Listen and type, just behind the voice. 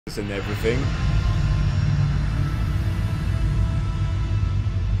and everything.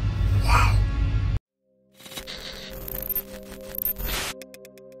 Wow.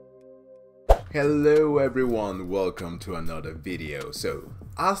 Hello everyone, welcome to another video. So,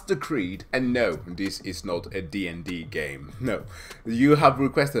 as the Creed, and no, this is not a D&D game. No, you have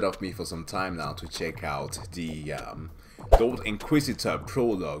requested of me for some time now to check out the Old Inquisitor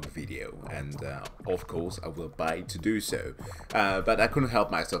Prologue video, and of course I will buy to do so. But I couldn't help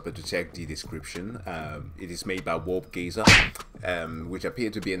myself but to check the description. It is made by Warp Gazer, which appear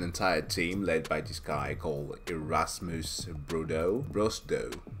to be an entire team led by this guy called Erasmus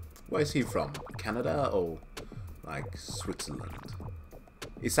Brosto. Where is he from? Canada or like Switzerland?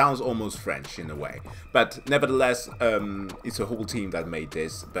 It sounds almost French in a way, but nevertheless, it's a whole team that made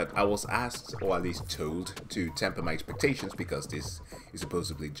this. But I was asked, or at least told, to temper my expectations because this is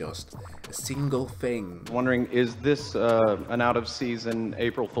supposedly just a single thing. Wondering, is this an out-of-season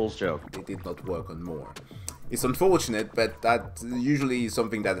April Fool's joke? They did not work on more. It's unfortunate, but that usually is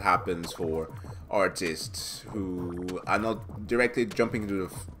something that happens for artists who are not directly jumping into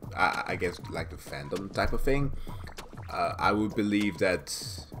the, I guess, like the fandom type of thing. I would believe that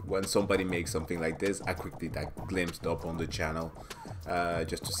when somebody makes something like this, I quickly glimpsed up on the channel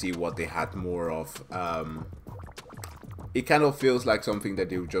just to see what they had more of. It kind of feels like something that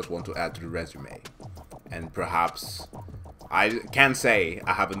they would just want to add to the resume. And perhaps, I can't say,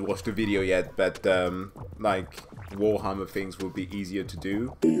 I haven't watched the video yet, but like Warhammer things will be easier to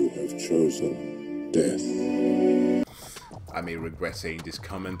do. You have chosen death. I may regret saying this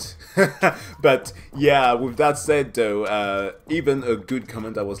comment. But yeah, with that said though, even a good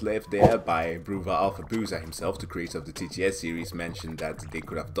comment that was left there by Bruva Alpha Boozer himself, the creator of the TTS series, mentioned that they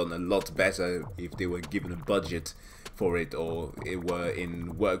could have done a lot better if they were given a budget for it, or it were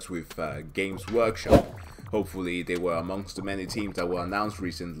in works with Games Workshop. Hopefully they were amongst the many teams that were announced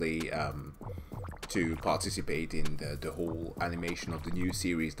recently to participate in the whole animation of the new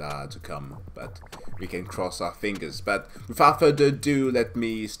series that are to come, but we can cross our fingers. But without further ado, let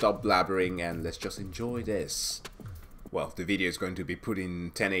me stop blabbering and let's just enjoy this. Well, the video is going to be put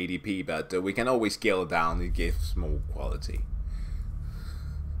in 1080p, but we can always scale it down, it gives more quality.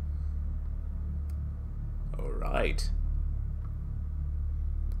 Alright.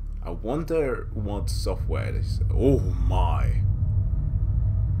 I wonder what software this is. Oh my.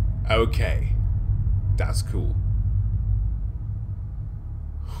 Okay. That's cool.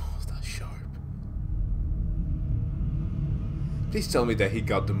 Oh, that's sharp. Please tell me that he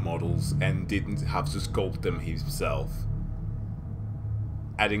got the models and didn't have to sculpt them himself.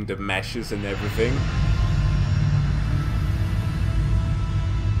 Adding the meshes and everything.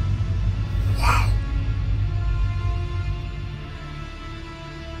 Wow.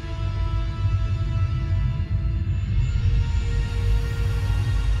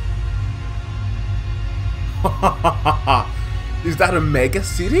 Is that a mega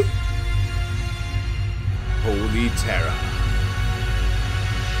city? Holy terror.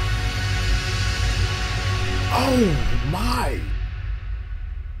 Oh my!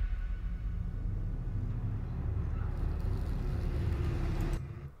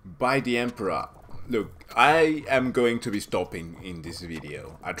 By the Emperor. Look, I am going to be stopping in this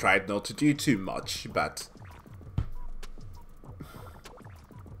video. I tried not to do too much, but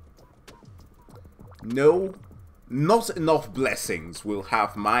no, not enough blessings will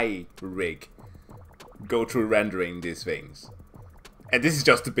have my rig go through rendering these things. And this is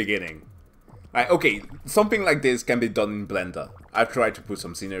just the beginning. Like, okay, something like this can be done in Blender. I've tried to put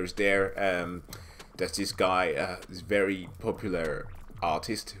some sceneries there. There's this guy, this very popular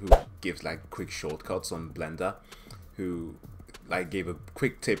artist who gives like quick shortcuts on Blender, who like gave a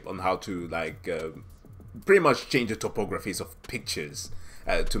quick tip on how to like pretty much change the topographies of pictures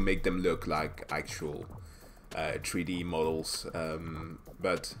to make them look like actual 3D models,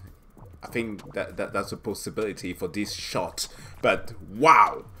 but I think that's a possibility for this shot. But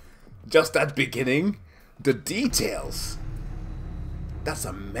wow, just that beginning, the details, that's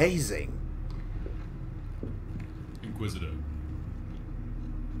amazing. Inquisitor,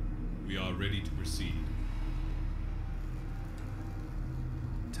 we are ready to proceed.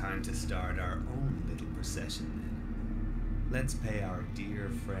 Time to start our own little procession then. Let's pay our dear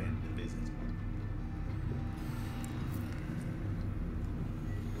friend a visit.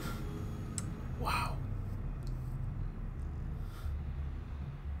 Wow.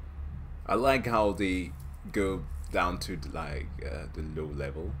 I like how they go down to like the low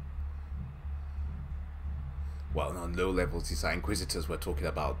level. Well, not low levels, these are Inquisitors we're talking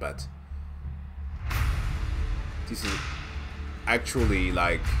about, but this is actually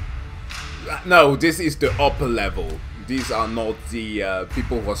like, no, this is the upper level. these are not the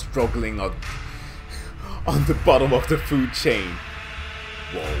people who are struggling on the bottom of the food chain.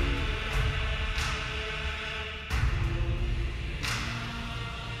 Whoa.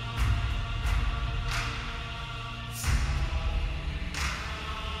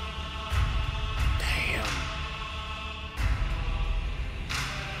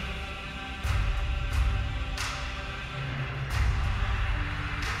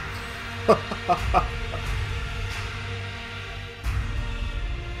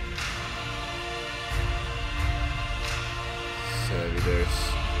 Servitors.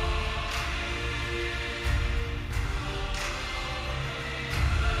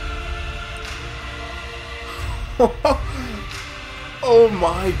 Oh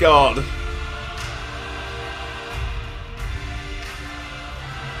my god.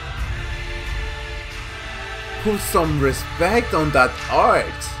 Put some respect on that art.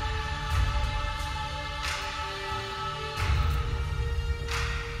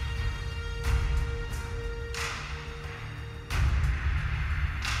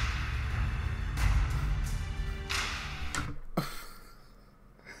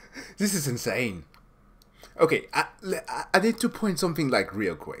 This is insane. Okay, I need to point something like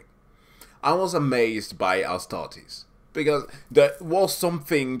real quick. I was amazed by Astartes because there was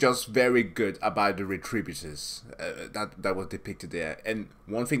something just very good about the Retributors that was depicted there. And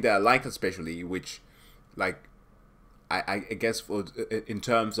one thing that I liked especially, which, like, I guess for in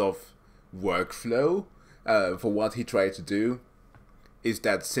terms of workflow, for what he tried to do, is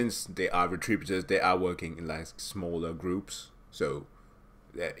that since they are Retributors, they are working in like smaller groups. So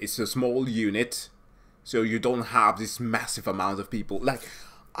it's a small unit, so you don't have this massive amount of people. Like,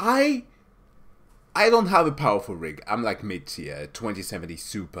 I don't have a powerful rig. I'm like mid-tier, 2070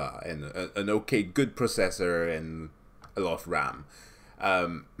 Super, and an okay, good processor and a lot of RAM.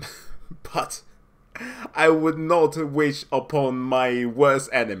 But I would not wish upon my worst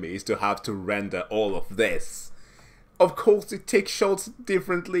enemies to have to render all of this. Of course, it takes shots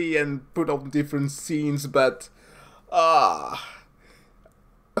differently and put up different scenes, but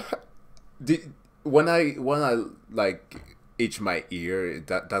when I like itch my ear,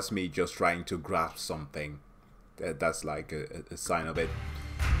 that's me just trying to grasp something. That's like a sign of it.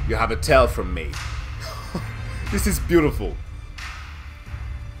 You have a tell from me. This is beautiful.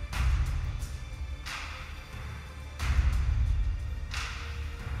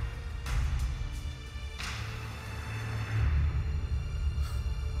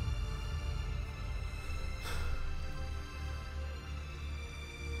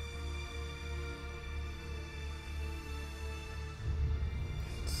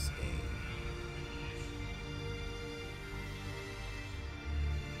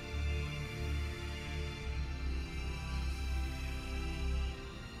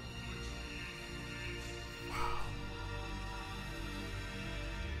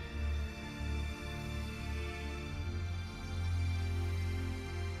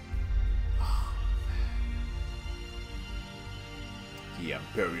 The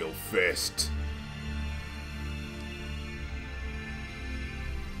Imperial Fist.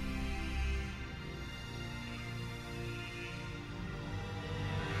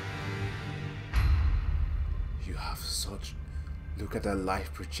 You have such... Look at the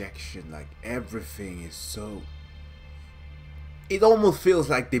life projection, like everything is so... It almost feels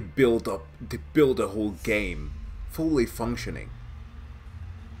like they build a whole game fully functioning.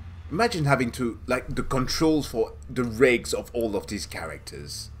 Imagine having to, like, the controls for the rigs of all of these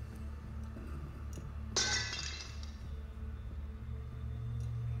characters.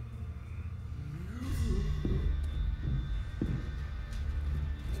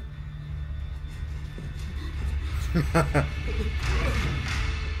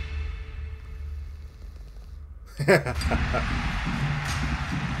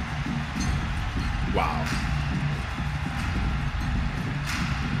 Wow.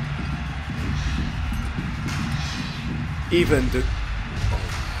 Even the...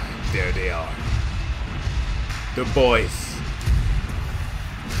 Oh, there they are. The boys.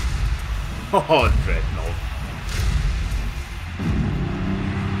 Oh, Dreadnought.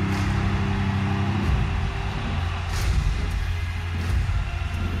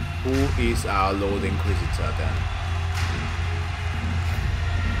 Who is our Lord Inquisitor then?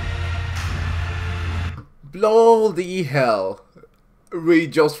 Bloody hell. We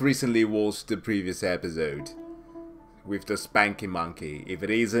just recently watched the previous episode with the Spanky Monkey. If it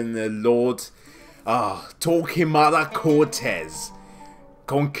isn't the Lord Torquemada Cortez,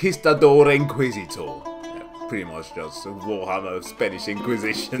 Conquistador Inquisitor. Yeah, pretty much just Warhammer Spanish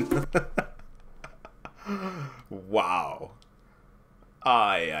Inquisition. Wow.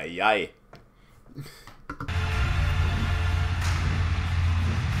 Ay, ay, ay.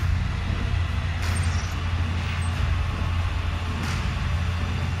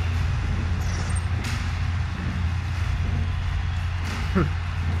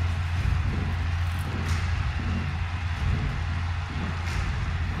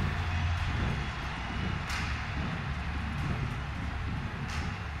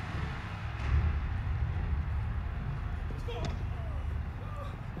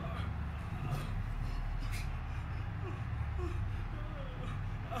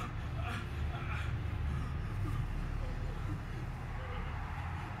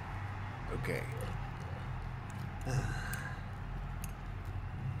 Okay.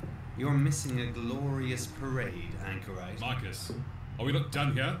 You're missing a glorious parade, Anchorite. Marcus, are we not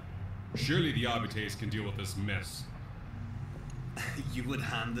done here? Surely the arbiters can deal with this mess. You would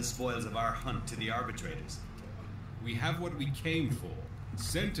hand the spoils of our hunt to the arbitrators. We have what we came for.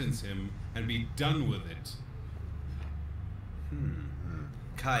 Sentence him and be done with it.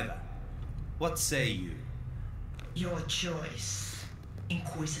 Kyla, what say you? Your choice,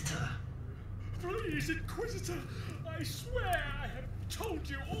 Inquisitor. Please, Inquisitor, I swear I have told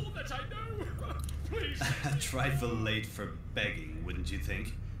you all that I know. Please. A trifle late for begging, wouldn't you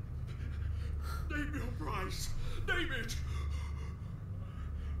think? Name your price. Name it.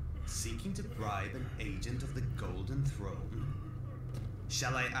 Seeking to bribe an agent of the Golden Throne?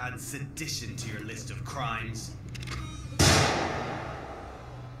 Shall I add sedition to your list of crimes?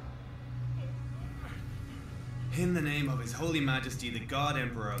 In the name of His Holy Majesty, the God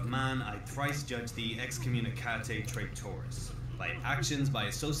Emperor of Man, I thrice judge thee excommunicate traitoris, by actions, by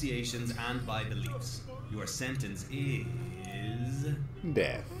associations, and by beliefs. Your sentence is...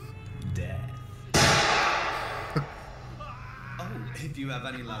 Death. death. Oh, if you have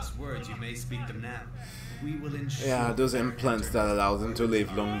any last words, you may speak them now. We will ensure... Yeah, those implants that allow them to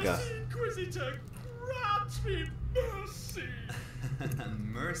live longer. Inquisitor, grant me mercy.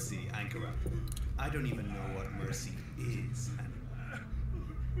 Mercy, Ankara. I don't even know what mercy is anymore.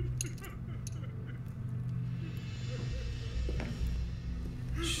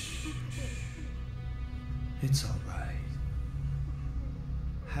 Shh. It's all right.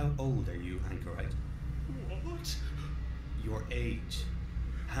 How old are you, Anchorite? What? Your age.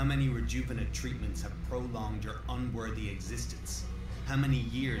 How many rejuvenate treatments have prolonged your unworthy existence? How many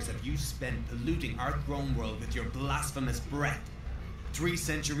years have you spent polluting our throne world with your blasphemous breath? 3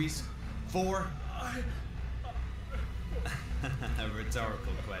 centuries? 4? A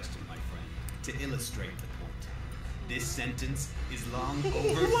rhetorical question, my friend, to illustrate the point. This sentence is long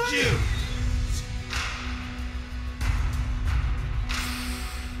overdue.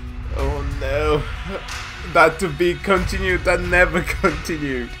 Oh no. That to be continued, that never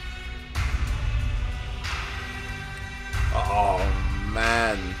continued. Oh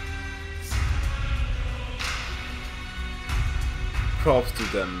man. Props to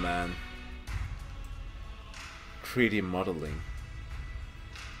them, man. 3D modeling.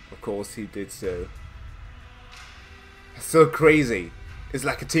 Of course he did so. So crazy. It's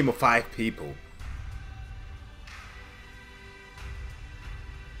like a team of 5 people.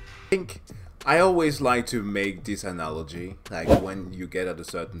 I always like to make this analogy, like when you get at a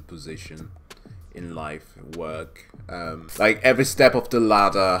certain position in life, work, like every step of the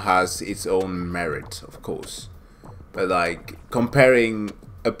ladder has its own merit, of course, but like comparing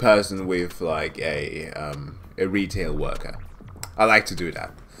a person with like a retail worker, I like to do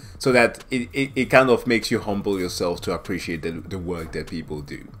that, so that it kind of makes you humble yourself to appreciate the work that people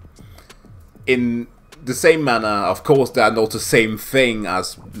do. In the same manner, of course, they are not the same thing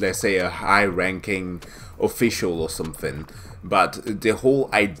as, let's say, a high-ranking official or something, but the whole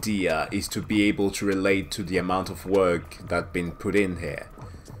idea is to be able to relate to the amount of work that's been put in here.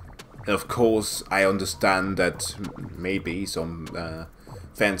 And of course, I understand that maybe some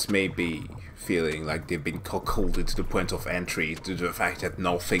fans may be feeling like they've been cuckolded to the point of entry due to the fact that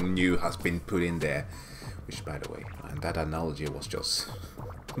nothing new has been put in there. Which, by the way, and that analogy was just...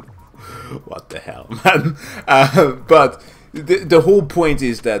 what the hell, man. But the whole point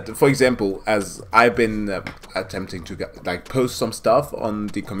is that, for example, as I've been attempting to like post some stuff on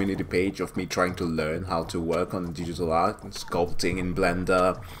the community page of me trying to learn how to work on digital art, sculpting in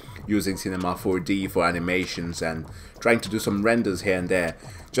Blender, using Cinema 4D for animations, and trying to do some renders here and there,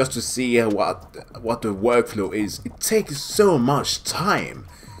 just to see what the workflow is. It takes so much time.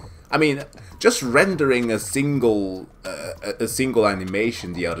 I mean, just rendering a single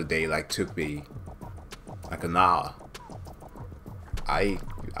animation the other day like took me like an hour. I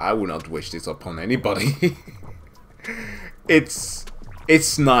would not wish this upon anybody. It's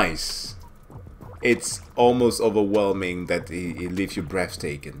nice. It's almost overwhelming that it leaves you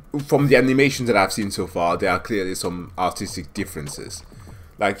breathtaking. From the animations that I've seen so far, there are clearly some artistic differences.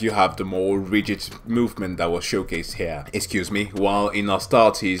 Like you have the more rigid movement that was showcased here, excuse me, while in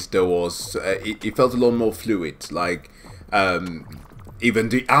Astartes there was, it felt a lot more fluid, like even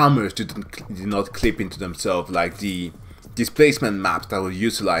the armors did not clip into themselves, like the displacement maps that were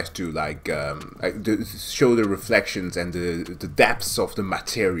utilized to show the reflections and the depths of the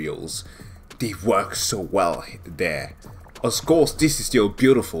materials. They work so well there. Of course this is still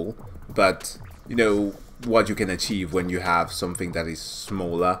beautiful, but you know what you can achieve when you have something that is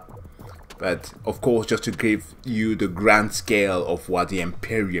smaller, But of course, just to give you the grand scale of what the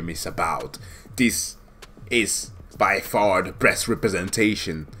Imperium is about, this is by far the best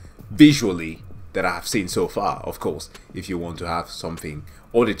representation visually that I have seen so far. Of course, if you want to have something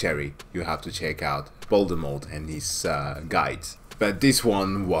auditory, you have to check out Voldemort and his guides. But this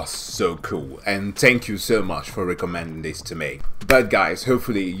one was so cool, and thank you so much for recommending this to me. But guys,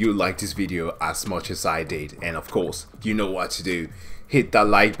 hopefully you liked this video as much as I did, and of course, you know what to do. Hit that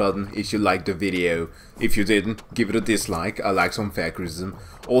like button if you liked the video. If you didn't, give it a dislike. I like some fair criticism.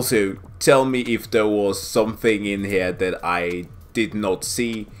 Also, tell me if there was something in here that I did not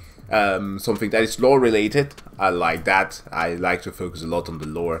see, something that is lore related. I like that. I like to focus a lot on the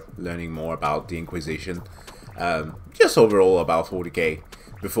lore, learning more about the Inquisition. Just overall about 40k,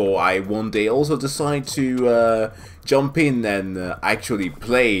 before I one day also decide to jump in and actually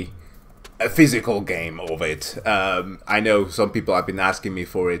play a physical game of it. I know some people have been asking me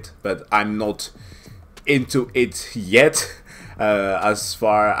for it, but I'm not into it yet. As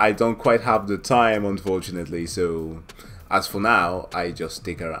far, I don't quite have the time, unfortunately. So as for now, I just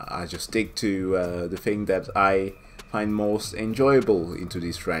stick to the thing that I find most enjoyable into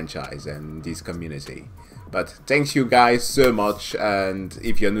this franchise and this community. But thanks you guys so much, and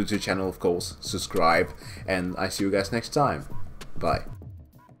if you're new to the channel, of course, subscribe, and I see you guys next time. Bye.